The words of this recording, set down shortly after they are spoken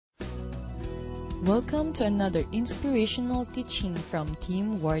Welcome to another inspirational teaching from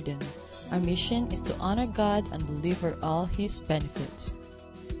Team Warden. Our mission is to honor God and deliver all His benefits.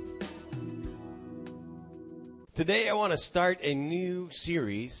 Today I want to start a new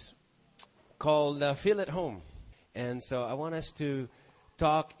series called Feel at Home. And so I want us to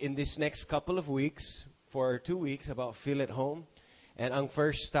talk in this next couple of weeks, for 2 weeks, about Feel at Home. And ang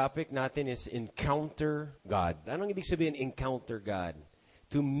first topic natin is Encounter God. Anong ibig sabihin encounter God?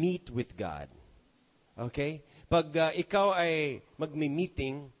 To meet with God. Okay? Pag ikaw ay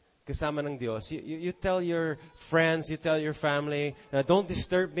magmi-meeting kasama ng Diyos, you tell your friends, you tell your family, don't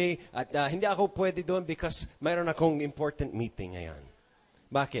disturb me, at hindi ako pwede doon because mayroon akong important meeting ngayon.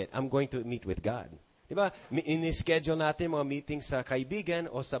 Bakit? I'm going to meet with God. Diba? Ini-schedule natin mga meetings sa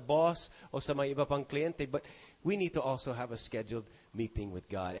kaibigan o sa boss o sa mga iba pang kliyente, but we need to also have a scheduled meeting with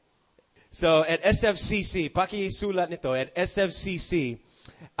God. So at SFCC, pakisulat nito, at SFCC,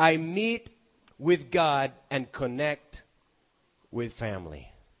 I meet with God and connect with family.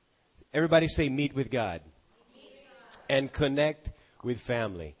 Everybody say meet with God. And connect with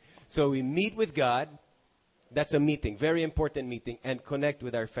family. So we meet with God. That's a meeting, very important meeting, and connect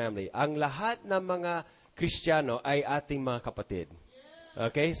with our family. Ang lahat ng mga Kristiyano ay ating mga kapatid.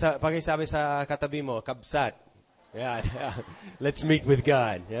 Okay? Pakisabi sa katabi mo, kabsat. Yeah. Let's meet with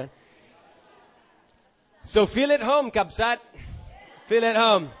God. Yeah? So feel at home, kabsat. Feel at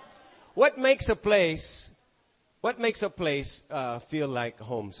home. What makes a place feel like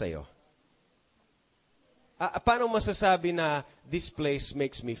home sa'yo? Paano masasabi na this place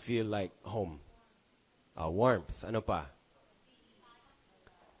makes me feel like home? Warmth. Ano pa?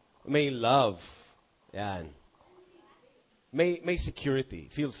 May love. Yan. May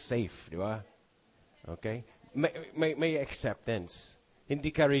security. Feel safe. Di ba? Okay? May acceptance.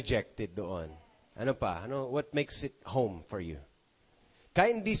 Hindi ka rejected doon. Ano pa? What makes it home for you?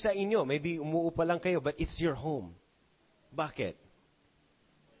 Kaya hindi sa inyo. Maybe umuupa lang kayo, but it's your home. Bakit?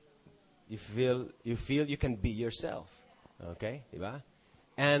 You feel you can be yourself. Okay? Diba?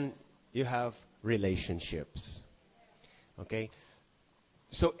 And you have relationships. Okay?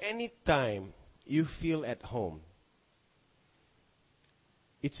 So anytime you feel at home,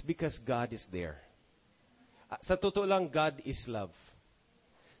 it's because God is there. Sa totoo lang, God is love.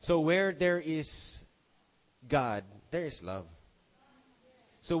 So where there is God, there is love.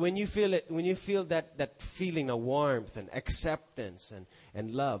 So when you feel it, when you feel that feeling of warmth and acceptance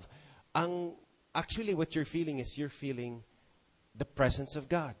and love, actually what you're feeling is you're feeling the presence of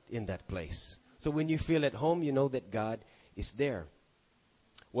God in that place. So when you feel at home, you know that God is there.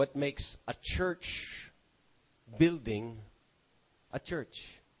 What makes a church building a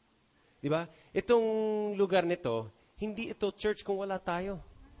church? Diba? Itong lugar nito, hindi ito church kung wala tayo.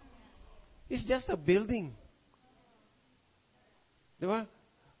 It's just a building. Diba?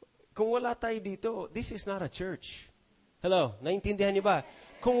 Kung wala tayo dito, this is not a church. Hello? Naintindihan niyo ba?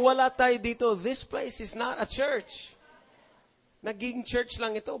 Kung wala tayo dito, this place is not a church. Naging church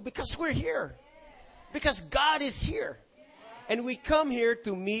lang ito because we're here. Because God is here. And we come here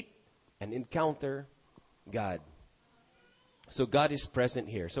to meet and encounter God. So God is present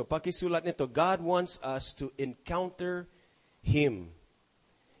here. So pakisulat nito, God wants us to encounter Him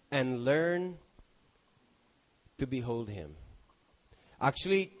and learn to behold Him.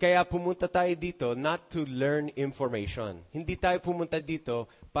 Actually, kaya pumunta tayo dito not to learn information. Hindi tayo pumunta dito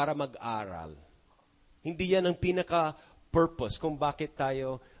para mag-aral. Hindi yan ang pinaka-purpose kung bakit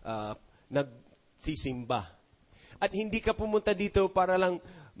tayo nagsisimba. At hindi ka pumunta dito para lang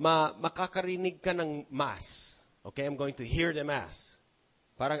makakarinig ka ng mass. Okay, I'm going to hear the mass.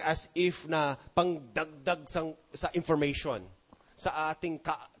 Parang as if na pangdagdag sa information, sa ating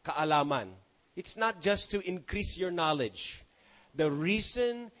kaalaman. It's not just to increase your knowledge. The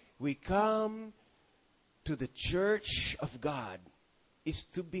reason we come to the church of God is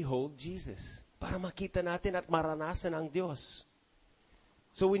to behold Jesus. Para makita natin at maranasan ang Diyos.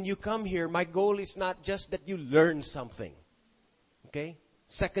 So when you come here, my goal is not just that you learn something. Okay?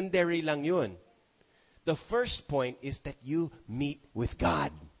 Secondary lang yun. The first point is that you meet with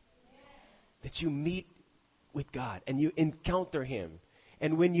God. That you meet with God and you encounter Him.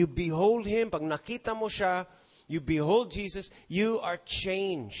 And when you behold Him, pag nakita mo siya, you behold Jesus, you are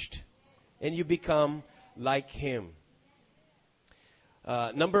changed. And you become like Him.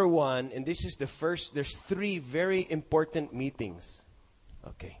 Number one, and this is the first, there's 3 very important meetings.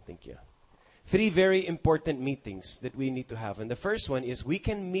 Okay, thank you. 3 very important meetings that we need to have. And the first one is we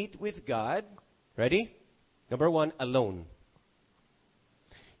can meet with God. Ready? Number 1, alone.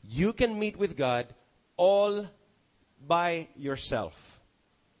 You can meet with God all by yourself.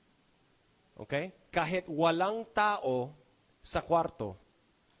 Okay? Kahit walang tao sa kwarto,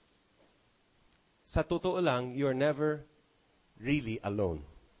 sa totoo lang, you're never really alone.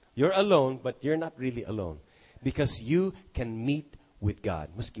 You're alone, but you're not really alone. Because you can meet with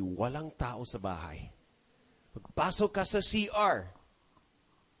God. Maski walang tao sa bahay. Pagpasok ka sa CR,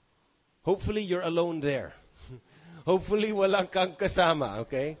 hopefully you're alone there. Hopefully walang kang kasama,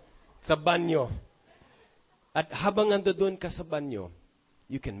 okay? Sa banyo. At habang nandoon ka sa banyo,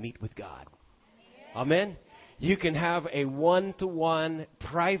 you can meet with God. Amen? You can have a one-to-one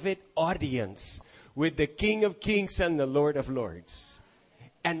private audience with the King of Kings and the Lord of Lords.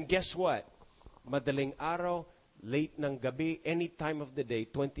 And guess what? Madaling araw, late ng gabi, any time of the day,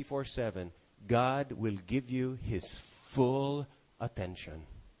 24/7, God will give you His full attention.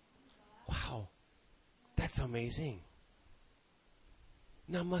 Wow. That's amazing.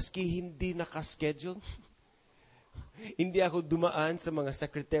 Na maski hindi nakaschedule, hindi ako dumaan sa mga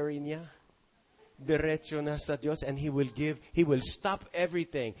secretary niya, diretso na sa Diyos, and He will stop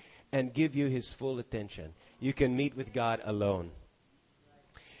everything and give you His full attention. You can meet with God alone.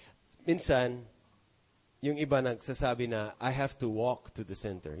 Minsan, yung iba nagsasabi na, I have to walk to the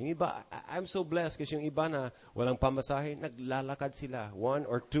center. Yung iba, I'm so blessed kasi yung iba na walang pamasahe, naglalakad sila 1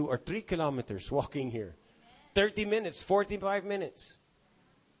 or 2 or 3 kilometers walking here. 30 minutes, 45 minutes.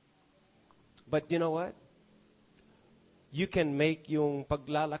 But you know what? You can make yung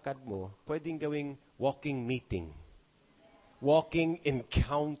paglalakad mo, pwedeng gawing walking meeting. Walking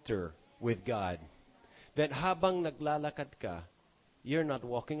encounter with God. That habang naglalakad ka, you're not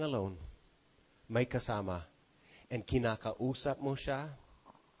walking alone. May kasama. And kinakausap mo siya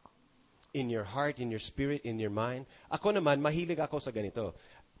in your heart, in your spirit, in your mind. Ako naman, mahilig ako sa ganito.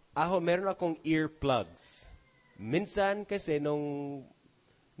 Meron akong earplugs. Minsan kasi nung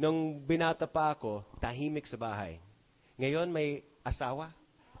binata pa ako, tahimik sa bahay. Ngayon may asawa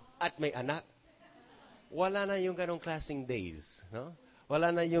at may anak. Wala na yung ganong klaseng days. No? Wala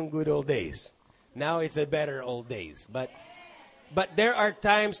na yung good old days. Now it's a better old days. But there are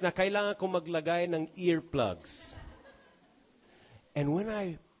times na kailangan kong maglagay ng earplugs. And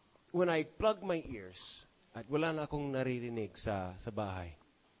when I plug my ears, at wala na akong naririnig sa bahay,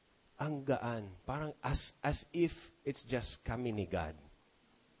 ang gaan. Parang as if it's just kami ni God.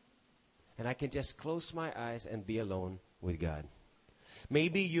 And I can just close my eyes and be alone with God.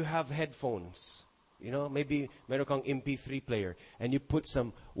 Maybe you have headphones. You know, maybe meron kang MP3 player and you put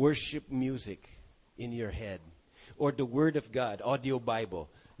some worship music in your head. Or the Word of God, audio Bible,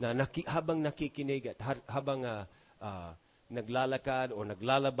 na habang nakikinig at habang naglalakad or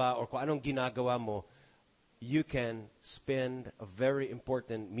naglalaba or kung anong ginagawa mo, you can spend a very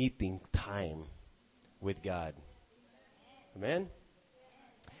important meeting time with God. Amen?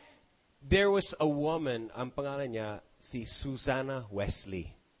 There was a woman, ang pangalan niya, si Susanna Wesley.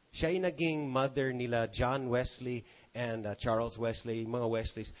 Siya ay naging mother nila John Wesley and Charles Wesley, mga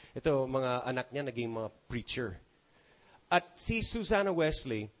Wesleys. Ito, mga anak niya naging mga preacher. At si Susanna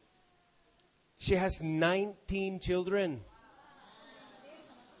Wesley, she has 19 children.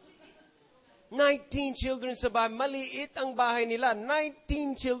 19 children sa bahay. Maliit ang bahay nila.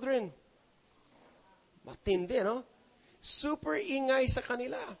 19 children. Matindi, no? Super ingay sa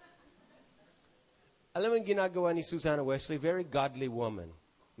kanila. Alam mo yung ginagawa ni Susanna Wesley? Very godly woman.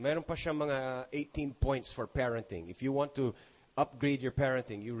 Meron pa siya mga 18 points for parenting. If you want to upgrade your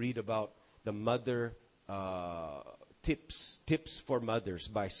parenting, you read about the mother tips for mothers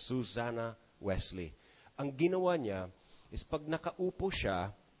by Susanna Wesley. Ang ginawa niya is pag nakaupo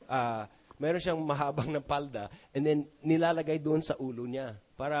siya, meron siyang mahabang na palda and then nilalagay doon sa ulo niya.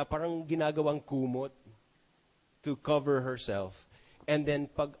 Parang ginagawang kumot to cover herself. And then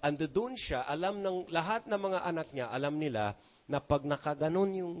pag andoon siya, alam ng lahat ng mga anak niya, alam nila na pag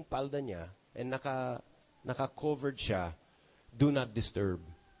nakaganon yung palda niya and naka-covered siya, do not disturb.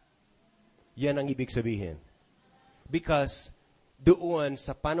 Yan ang ibig sabihin. Because doon,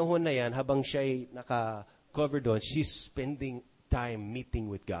 sa panahon na yan, habang siya'y naka-cover doon, she's spending time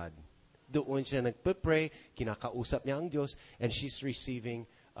meeting with God. Doon siya nagpe-pray, kinakausap niya ang Diyos, and she's receiving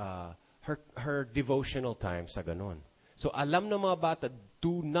her devotional time sa ganon. So alam ng mga bata,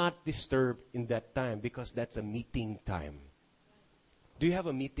 do not disturb in that time because that's a meeting time. Do you have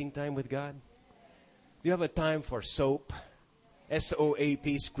a meeting time with God? Do you have a time for SOAP?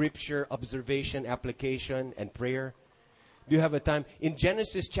 S-O-A-P, scripture, observation, application, and prayer? Do you have a time? In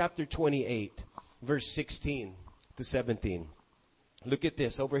Genesis chapter 28, verse 16 to 17. Look at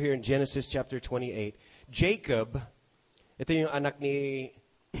this over here in Genesis chapter 28. Jacob, ito yung anak ni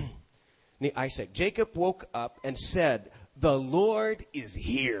Isaac. Jacob woke up and said, "The Lord is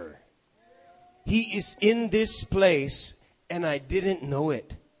here. He is in this place, and I didn't know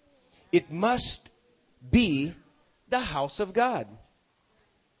it. It must be the house of God."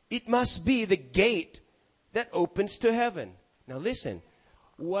 It must be the gate that opens to heaven. Now listen,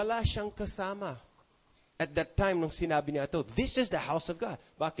 wala siyang kasama at that time nung sinabi niya ito. This is the house of God.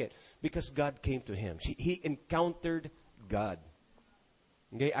 Bakit? Because God came to him. He encountered God.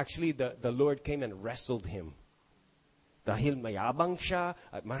 Okay? Actually, the Lord came and wrestled him. Dahil mayabang siya,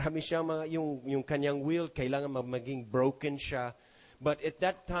 at marami siya yung kanyang will, kailangan maging broken siya. But at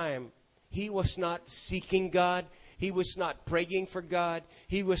that time, he was not seeking God. He was not praying for God.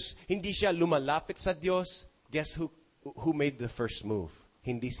 Hindi siya lumalapit sa Diyos. Guess who made the first move?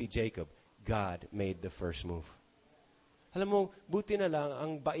 Hindi si Jacob. God made the first move. Alam mo, buti na lang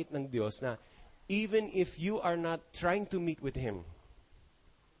ang bait ng Diyos na even if you are not trying to meet with Him,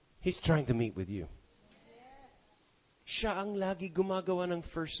 He's trying to meet with you. Siya ang lagi gumagawa ng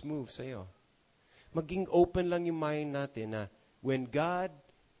first move sa'yo. Maging open lang yung mind natin na when God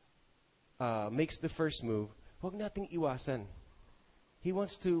makes the first move, huwag nating iwasan. He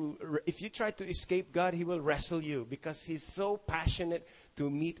wants to, if you try to escape God, He will wrestle you because He's so passionate to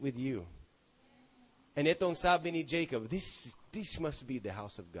meet with you. And itong sabi ni Jacob, this must be the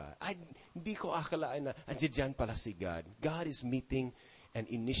house of God. Hindi ko akalaan na andiyan pala si God. God is meeting and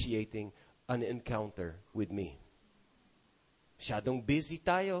initiating an encounter with me. Masyadong busy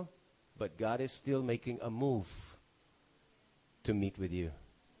tayo, but God is still making a move to meet with you.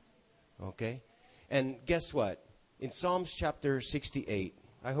 Okay? And guess what? In Psalms chapter 68,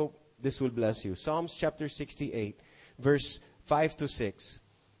 I hope this will bless you. Psalms chapter 68, verse 5 to 6.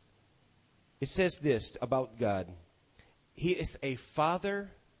 It says this about God. He is a father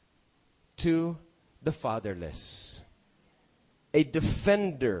to the fatherless. A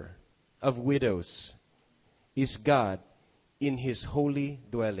defender of widows is God in His holy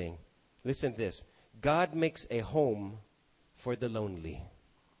dwelling. Listen to this. God makes a home for the lonely.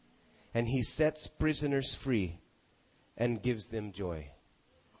 And He sets prisoners free and gives them joy.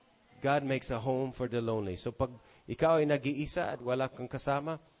 God makes a home for the lonely. So pag ikaw ay nag-iisa at wala kang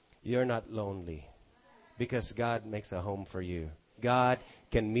kasama, you're not lonely. Because God makes a home for you. God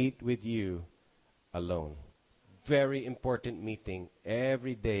can meet with you alone. Very important meeting.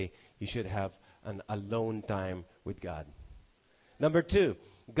 Every day you should have an alone time with God. Number 2,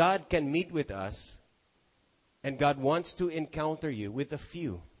 God can meet with us and God wants to encounter you with a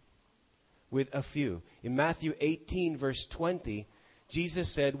few. With a few. In Matthew 18 verse 20, Jesus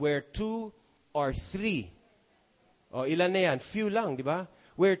said, where 2 or 3, ilan na yan? Few lang, di ba?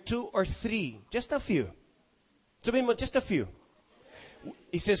 Where 2 or 3, just a few. Sabihin mo, just a few.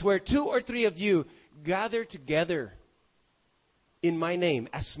 He says, where 2 or 3 of you gather together in my name,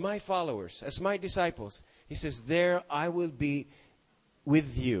 as my followers, as my disciples, He says, there I will be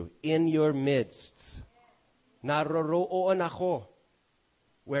with you, in your midst. Naroroon ako.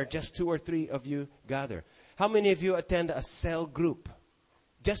 Where just 2 or 3 of you gather. How many of you attend a cell group?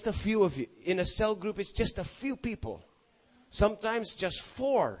 Just a few of you. In a cell group, it's just a few people. Sometimes just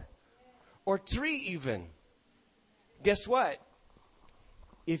 4 or 3 even. Guess what?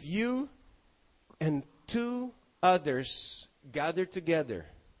 If you and 2 others gather together,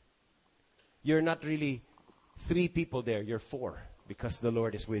 you're not really 3 people there. You're 4 because the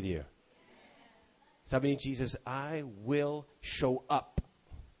Lord is with you. Sabi ni Jesus, I will show up.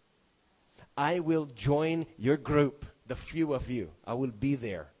 I will join your group, the few of you. I will be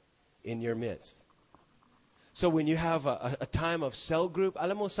there in your midst. So when you have a time of cell group,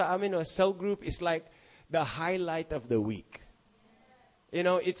 alam mo sa amin, a cell group is like the highlight of the week. You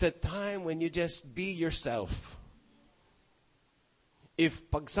know, it's a time when you just be yourself.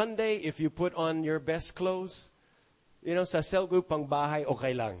 If pag Sunday, if you put on your best clothes, you know, sa cell group, pang bahay,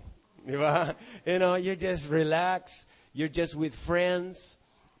 okay lang. Di ba? You know, you just relax. You're just with friends.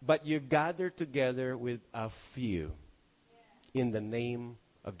 But you gather together with a few in the name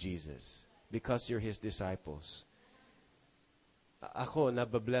of Jesus because you're His disciples. Ako,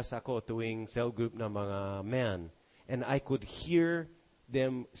 nababless ako tuwing cell group na mga men. And I could hear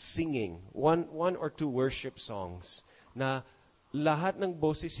them singing one or 2 worship songs na lahat ng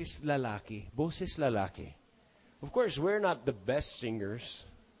boses is lalaki. Boses lalaki. Of course, we're not the best singers.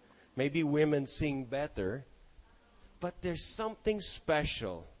 Maybe women sing better. But there's something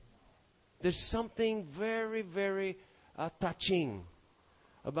special. There's something very, very touching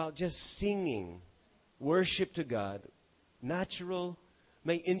about just singing worship to God. Natural.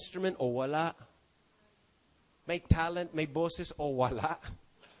 May instrument o wala. May talent, may boses o wala.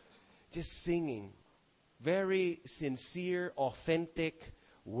 Just singing. Very sincere, authentic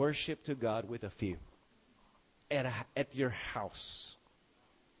worship to God with a few. At your house.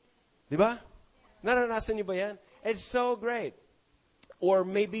 Diba? Naranasan niyo ba yan? It's so great. Or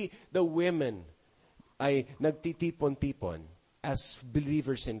maybe the women ay nagtitipon-tipon. as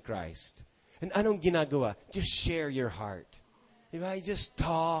believers in Christ. And anong ginagawa? Just share your heart. Diba? You just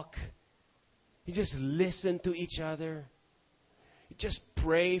talk. You just listen to each other. You just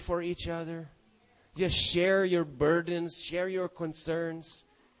pray for each other. Just share your burdens, share your concerns,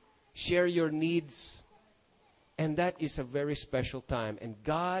 share your needs. And that is a very special time. And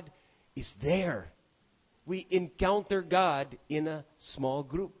God is there. We encounter God in a small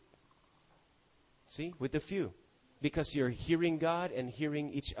group. See, with a few. Because you're hearing God and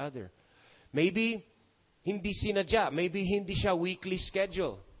hearing each other. Maybe hindi sinadya. Maybe hindi siya weekly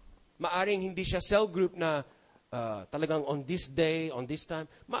schedule. Maaring hindi siya cell group na talagang on this day, on this time.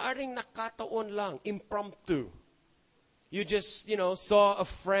 Maaring nakataon lang, impromptu. You just, saw a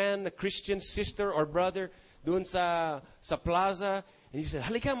friend, a Christian sister or brother doon sa plaza. And you said,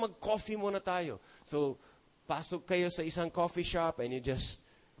 halika, mag-coffee muna tayo. So, pasok kayo sa isang coffee shop and you just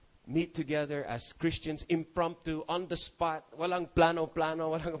meet together as Christians, impromptu, on the spot. Walang plano.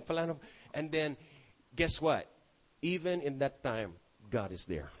 And then, guess what? Even in that time, God is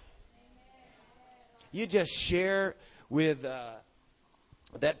there. You just share with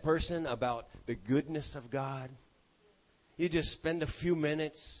that person about the goodness of God. You just spend a few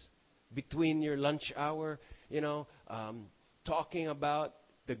minutes between your lunch hour, talking about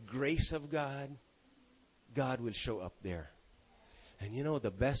the grace of God. God will show up there. And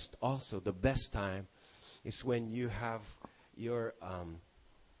the best time is when you have your,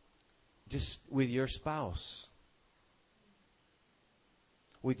 just with your spouse,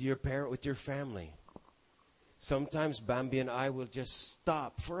 with your parent, with your family. Sometimes Bambi and I will just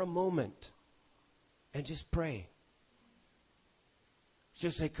stop for a moment and just pray.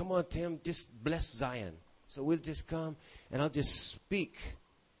 Just say, come on, Tim, just bless Zion. So we'll just come and I'll just speak.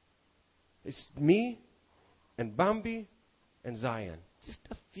 It's me and Bambi and Zion. Just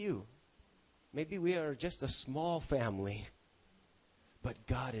a few. Maybe we are just a small family. But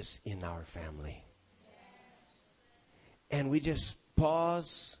God is in our family. And we just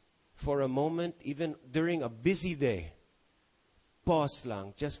pause for a moment, even during a busy day. Pause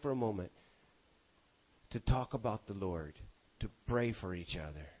lang, just for a moment. To talk about the Lord. To pray for each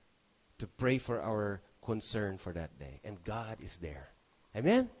other. To pray for our concern for that day. And God is there.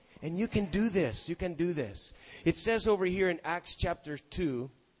 Amen? And you can do this. You can do this. It says over here in Acts chapter 2,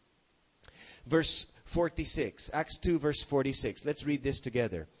 verse 46. Acts 2, verse 46. Let's read this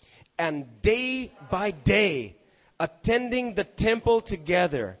together. And day by day, attending the temple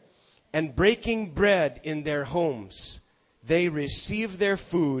together and breaking bread in their homes, they received their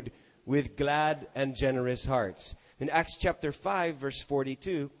food with glad and generous hearts. In Acts chapter 5, verse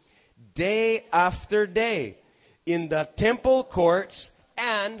 42, day after day, in the temple courts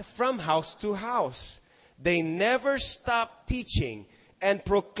and from house to house, they never stopped teaching and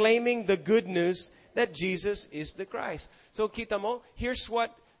proclaiming the good news that Jesus is the Christ. So kita mo, here's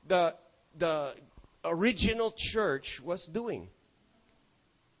what the original church was doing.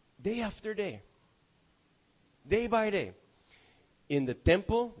 Day after day. Day by day. In the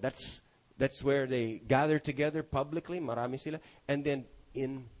temple, that's where they gather together publicly, marami sila, and then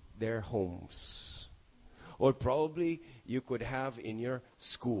in their homes. Or probably you could have in your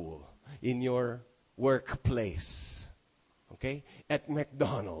school, in your workplace, okay? At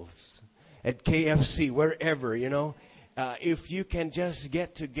McDonald's, at KFC, wherever, if you can just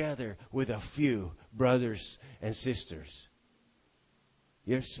get together with a few brothers and sisters,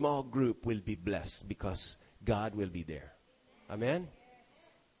 your small group will be blessed because God will be there. Amen?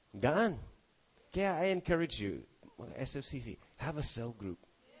 Gaan. Kaya I encourage you, SFCC, have a cell group.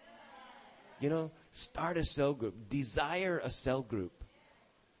 Start a cell group. Desire a cell group.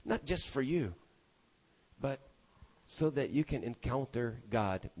 Not just for you, but so that you can encounter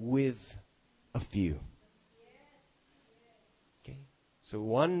God with a few. Okay? So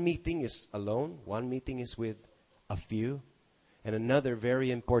one meeting is alone. One meeting is with a few. And another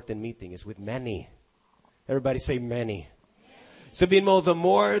very important meeting is with many. Everybody say many. Sabihin mo, the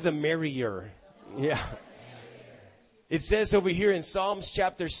more, the merrier. Yeah. It says over here in Psalms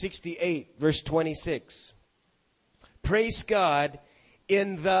chapter 68, verse 26. Praise God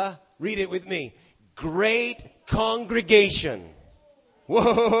in the, read it with me, great congregation.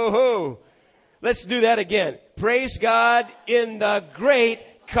 Whoa. Let's do that again. Praise God in the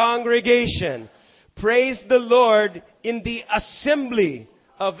great congregation. Praise the Lord in the assembly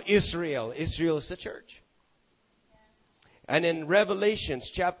of Israel. Israel is the church. And in Revelations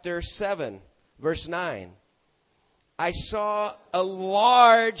chapter 7, verse 9. I saw a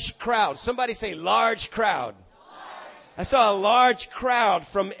large crowd. Somebody say large crowd. I saw a large crowd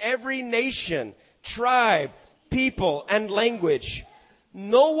from every nation, tribe, people, and language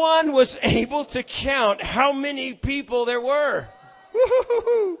No one was able to count how many people there were.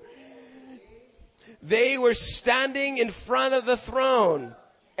 Woo-hoo-hoo-hoo. They were standing in front of the throne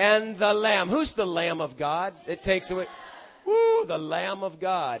and the Lamb. Who's the Lamb of God? It takes away. Woo, the Lamb of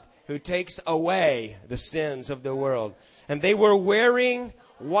God who takes away the sins of the world. And they were wearing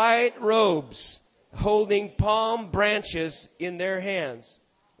white robes, holding palm branches in their hands.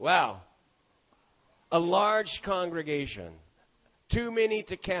 Wow. A large congregation. Too many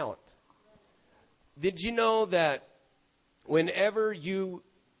to count. Did you know that whenever you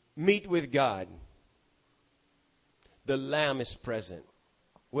meet with God, the Lamb is present?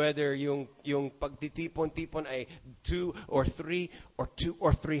 Whether yung pagtitipon-tipon ay 2 or 3 or 2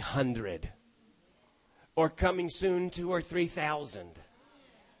 or 300. Or coming soon 2 or 3,000.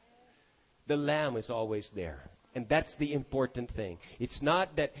 The Lamb is always there. And that's the important thing. It's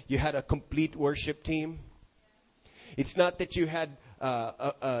not that you had a complete worship team. It's not that you had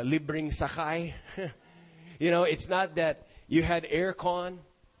a libreng sakay. It's not that you had aircon.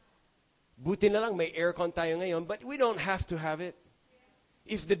 Buti na lang may aircon tayo ngayon, but we don't have to have it.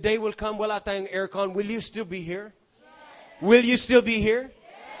 If the day will come, wala tayong aircon, will you still be here? Yes. Will you still be here? Yes.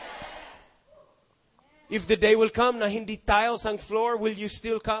 If the day will come na hindi tiles ang floor, will you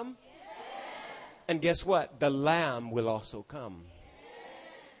still come? Yes. And guess what? The Lamb will also come.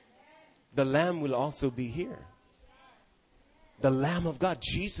 The Lamb will also be here. The Lamb of God,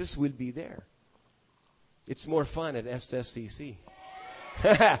 Jesus, will be there. It's more fun at SFCC.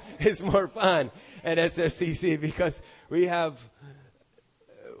 It's more fun at SFCC because we have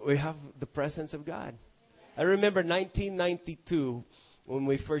the presence of God. I remember 1992 when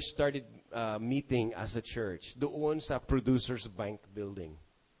we first started meeting as a church. Doon sa Producers Bank building.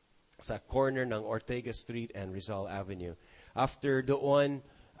 Sa corner ng Ortega Street and Rizal Avenue. After doon,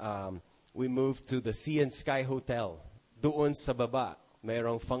 we moved to the Sea and Sky Hotel. Doon sa baba,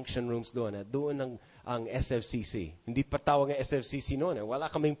 mayroong function rooms doon. At doon ang SFCC. Hindi pa tawag ng SFCC noon. Wala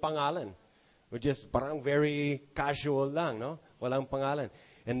kaming pangalan. We're just parang very casual lang, no? Walang pangalan.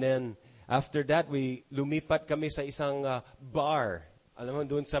 And then, after that, lumipat kami sa isang bar. Alam mo,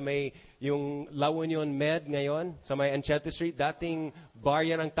 doon sa may, yung La Union Med ngayon, sa may Anchieta Street, dating bar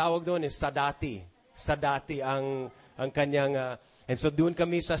yan, ang tawag doon is Sadati. Sadati ang kanyang, and so doon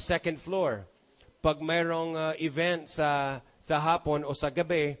kami sa second floor. Pag mayroong event sa hapon o sa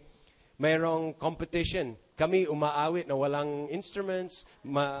gabi, mayroong competition. Kami umaawit na walang instruments,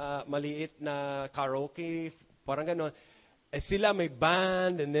 maliit na karaoke, parang gano'n. Sila may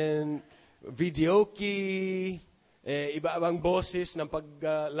band and then videoke, iba-ibang boses ng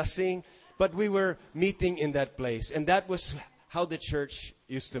paglasing. But we were meeting in that place. And that was how the church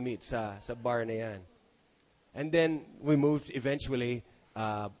used to meet sa bar na yan. And then we moved eventually,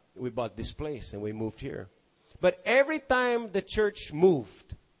 we bought this place and we moved here. But every time the church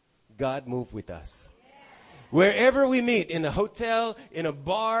moved, God moved with us. Wherever we meet, in a hotel, in a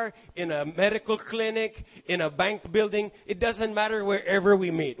bar, in a medical clinic, in a bank building, it doesn't matter wherever we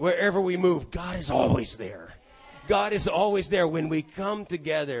meet, wherever we move, God is always there. God is always there when we come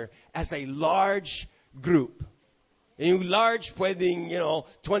together as a large group. Yung large, pwedeng,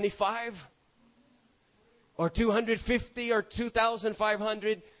 25 or 250 or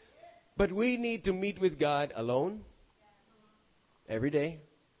 2,500. But we need to meet with God alone every day.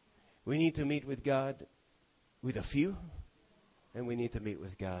 We need to meet with God with a few, and we need to meet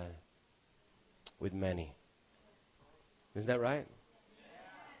with God with many. Isn't that right?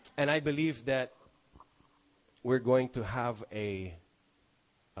 And I believe that we're going to have a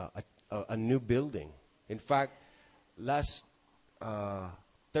new building. In fact, last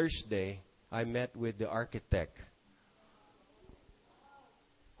Thursday, I met with the architect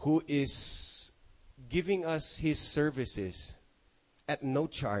who is giving us his services at no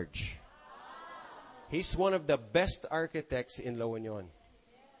charge. He's one of the best architects in La Union.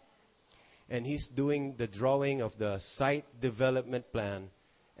 And he's doing the drawing of the site development plan.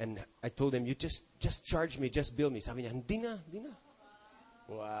 And I told him, you just charge me, just bill me. Sabi niya, hindi na.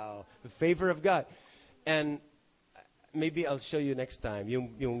 Wow. The favor of God. And maybe I'll show you next time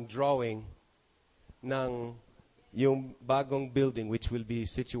yung drawing ng yung bagong building which will be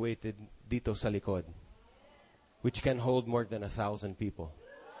situated dito sa likod, which can hold more than 1,000 people.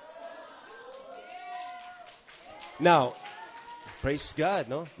 Now, praise God,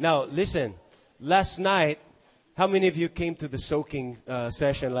 no? Now, listen. Last night, how many of you came to the soaking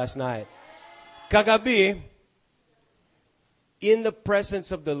session last night? Kagabi, in the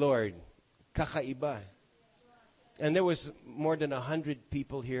presence of the Lord, kakaiba. And there was more than 100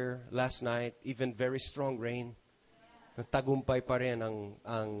 people here last night, even very strong rain. Nagtagumpay pa rin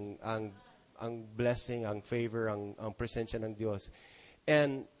ang blessing, ang favor, ang presensya ng Diyos.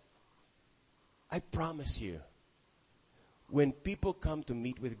 And I promise you, when people come to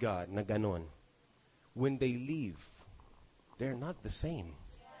meet with God, na ganon, when they leave, they're not the same.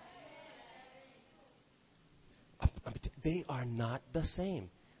 They are not the same.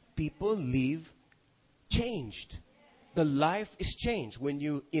 People leave changed. The life is changed. When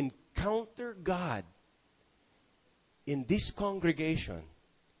you encounter God in this congregation,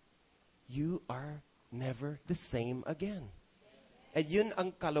 you are never the same again. And yun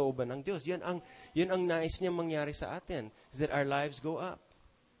ang kalooban ng Diyos. Yun ang nais niya mangyari sa atin, is that our lives go up.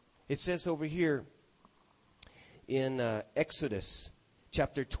 It says over here in Exodus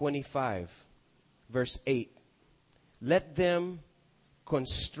chapter 25, verse 8, let them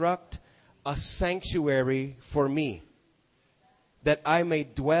construct a sanctuary for me, that I may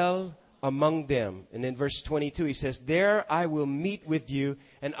dwell among them. And in verse 22, he says, there I will meet with you,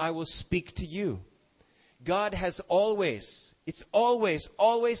 and I will speak to you. God has always, it's always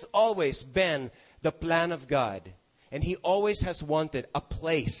been the plan of God. And He always has wanted a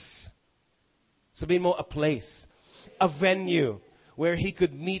place. Sabihin mo, a place. A venue where He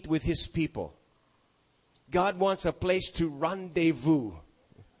could meet with His people. God wants a place to rendezvous.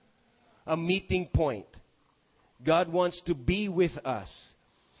 A meeting point. God wants to be with us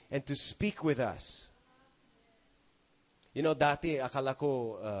and to speak with us. You know, dati akala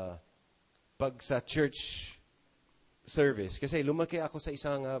ko pag sa church service, kasi lumaki ako sa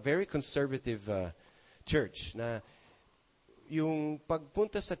isang very conservative church na yung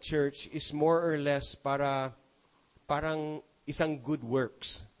pagpunta sa church is more or less parang isang good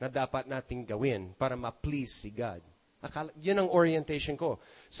works na dapat nating gawin para ma-please si God. Yun ang orientation ko.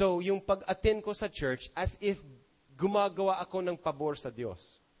 So, yung pag-attend ko sa church, as if gumagawa ako ng pabor sa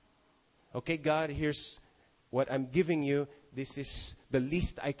Diyos. Okay, God, here's what I'm giving you. This is the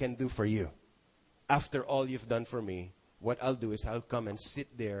least I can do for you. After all you've done for me, what I'll do is I'll come and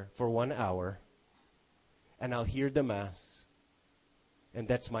sit there for 1 hour, and I'll hear the Mass, and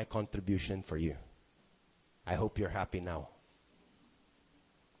that's my contribution for you. I hope you're happy now.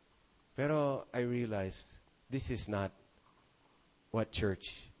 Pero I realized this is not what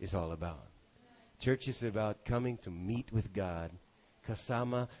church is all about. Church is about coming to meet with God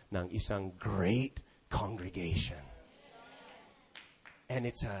kasama ng isang great congregation. And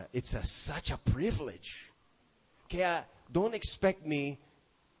it's such a privilege. Kaya don't expect me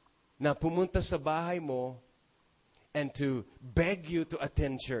na pumunta sa bahay mo and to beg you to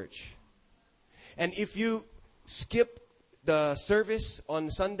attend church. And if you skip the service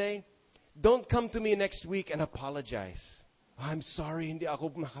on Sunday, don't come to me next week and apologize. I'm sorry, hindi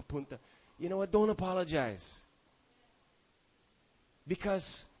ako makapunta. You know what? Don't apologize.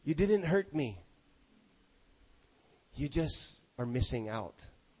 Because you didn't hurt me. You just are missing out.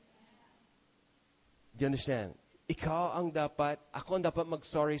 Do you understand? Ikaw ang dapat, ako ang dapat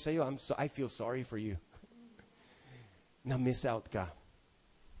mag-sorry sa'yo. I feel sorry for you. Na miss out ka.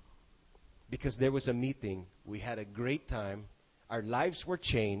 Because there was a meeting. We had a great time. Our lives were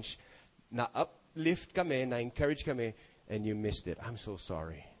changed. Na-uplift kami, na-encourage kami, and you missed it. I'm so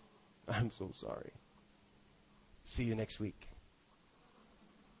sorry. I'm so sorry. See you next week.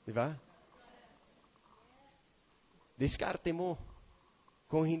 Diba? Diskarte mo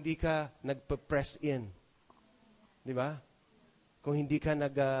kung hindi ka nagpa-press in. Diba? Kung hindi ka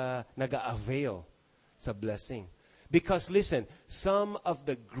nag-avail sa blessing. Because listen, some of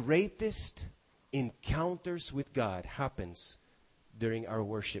the greatest encounters with God happens during our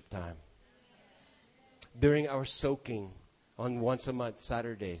worship time. During our soaking on once a month,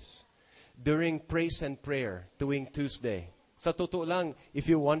 Saturdays. During praise and prayer, tuwing Tuesday. Sa totoo lang, if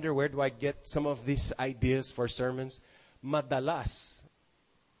you wonder where do I get some of these ideas for sermons, madalas,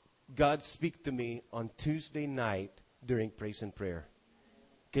 God speak to me on Tuesday night during praise and prayer.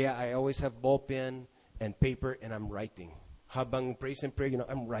 Kaya I always have ball pen and paper and I'm writing. Habang praise and prayer,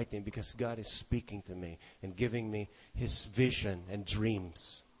 I'm writing because God is speaking to me and giving me His vision and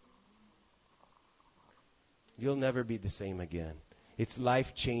dreams. You'll never be the same again. It's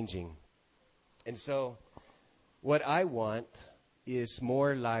life-changing. And so, what I want is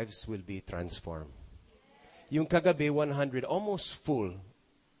more lives will be transformed. Yung kagabi, 100, almost full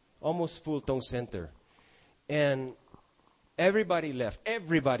tong center. And everybody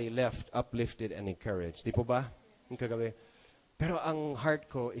left uplifted and encouraged. Di po ba? Yung kagabi. Pero ang heart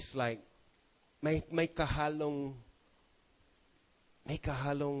ko is like, may kahalong,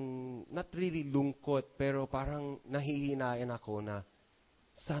 not really lungkot, pero parang nahihinayan ako na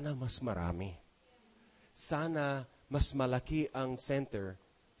sana mas marami. Sana mas malaki ang center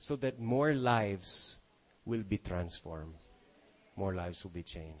so that more lives will be transformed. More lives will be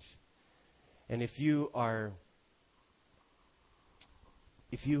changed. And if you are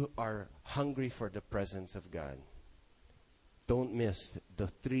if you are hungry for the presence of God, don't miss the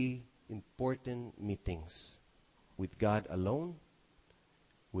 3 important meetings with God alone,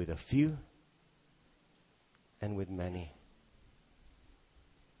 with a few, and with many.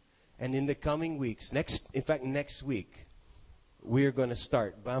 And in the coming weeks, next week, we're going to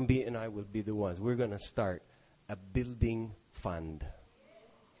start, Bambi and I will be the ones, we're going to start a building fund.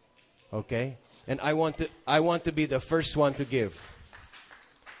 Okay? And I want to be the first one to give.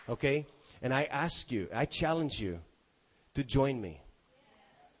 Okay? And I challenge you to join me.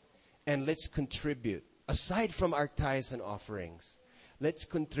 And let's contribute. Aside from our tithes and offerings, let's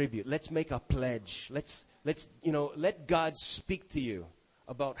contribute. Let's make a pledge. Let's let God speak to you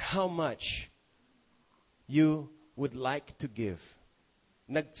about how much you would like to give.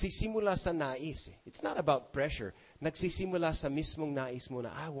 Nagsisimula sa nais. It's not about pressure. Nagsisimula sa mismong nais mo na,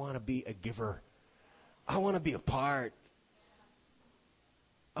 I want to be a giver. I want to be a part.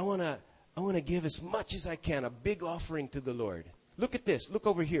 I want to give as much as I can, a big offering to the Lord. Look at this. Look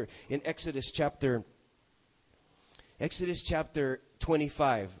over here in Exodus chapter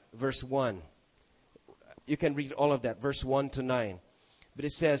 25, verse 1. You can read all of that, verse 1 to 9. But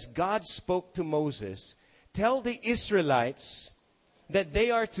it says, God spoke to Moses, tell the Israelites that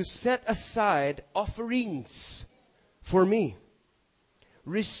they are to set aside offerings for me.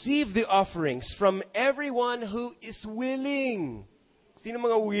 Receive the offerings from everyone who is willing. Sino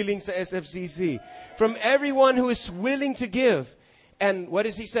mga willing sa SFCC? From everyone who is willing to give. And what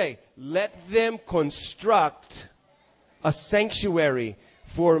does he say? Let them construct a sanctuary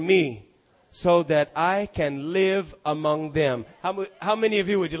for me so that I can live among them. How many of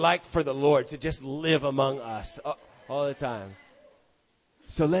you would you like for the Lord to just live among us all the time?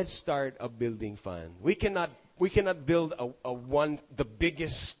 So let's start a building fund. We cannot build the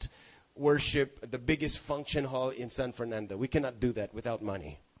biggest worship, the biggest function hall in San Fernando. We cannot do that without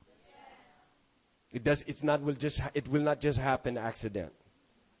money. It will not just happen accident.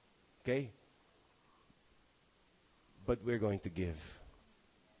 Okay? But we're going to give.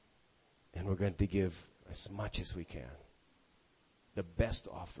 And we're going to give as much as we can. The best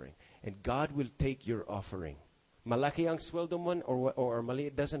offering. And God will take your offering. Malaki ang sweldo mo or mali,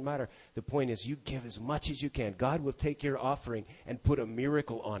 it doesn't matter. The point is you give as much as you can. God will take your offering and put a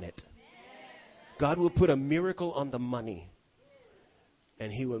miracle on it. God will put a miracle on the money.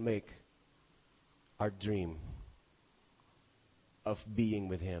 And He will make our dream of being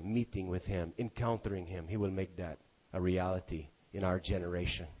with Him, meeting with Him, encountering Him. He will make that a reality in our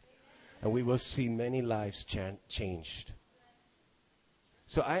generation. And we will see many lives changed.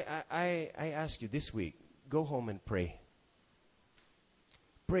 So I ask you this week, go home and pray.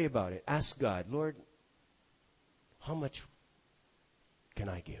 Pray about it. Ask God, Lord, how much can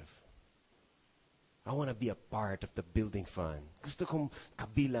I give? I want to be a part of the building fund. Gusto kong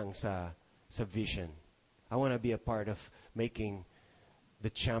kabilang sa vision. I want to be a part of making the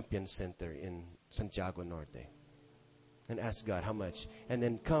Champion Center in Santiago Norte. And ask God how much. And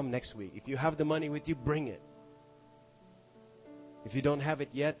then come next week. If you have the money with you, bring it. If you don't have it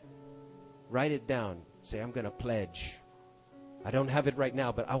yet, write it down. Say, I'm going to pledge. I don't have it right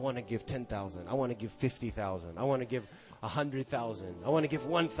now, but I want to give 10,000. I want to give 50,000. I want to give 100,000. I want to give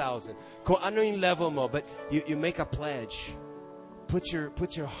 1,000. Kung ano yung level mo, but you make a pledge. Put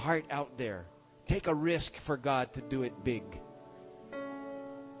your heart out there. Take a risk for God to do it big.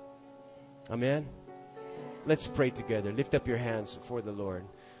 Amen? Let's pray together. Lift up your hands before the Lord.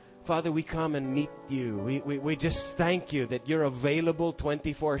 Father, we come and meet you. We just thank you that you're available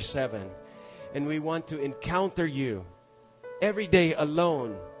 24/7. And we want to encounter you every day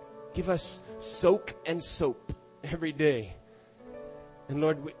alone. Give us soak and soap every day. And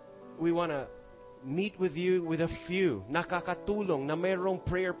Lord, we want to meet with you with a few. Nakakatulong na mayroong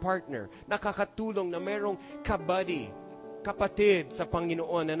prayer partner. Nakakatulong na mayroong kabady, kapatid sa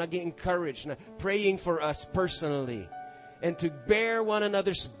Panginoon na nag-encourage, na praying for us personally. And to bear one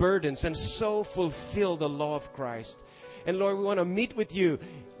another's burdens and so fulfill the law of Christ. And Lord, we want to meet with you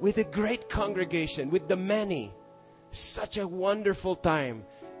with a great congregation, with the many. Such a wonderful time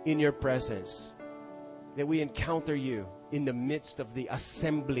in your presence. That we encounter you in the midst of the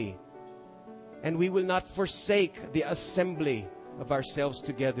assembly. And we will not forsake the assembly of ourselves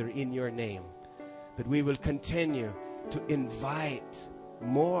together in your name. But we will continue to invite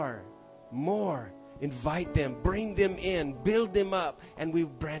more. Invite them, bring them in, build them up, and we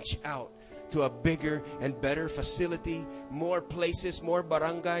branch out to a bigger and better facility, more places, more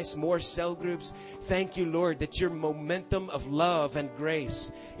barangays, more cell groups. Thank you, Lord, that your momentum of love and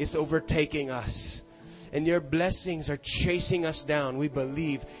grace is overtaking us. And your blessings are chasing us down. We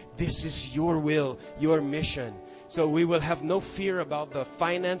believe this is your will, your mission. So we will have no fear about the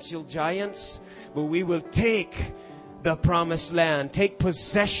financial giants, but we will take the promised land, take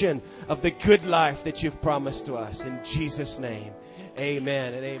possession of the good life that you've promised to us. In Jesus' name,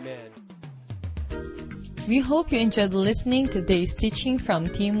 amen and amen. We hope you enjoyed listening to today's teaching from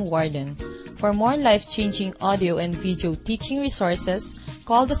Team Warden. For more life-changing audio and video teaching resources,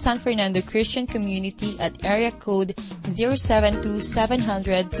 call the San Fernando Christian Community at area code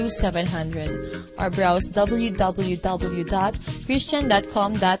 072-700-2700 or browse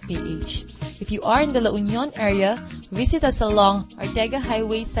www.christian.com.ph. If you are in the La Union area, visit us along Ortega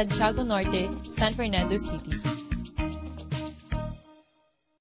Highway, Santiago Norte, San Fernando City.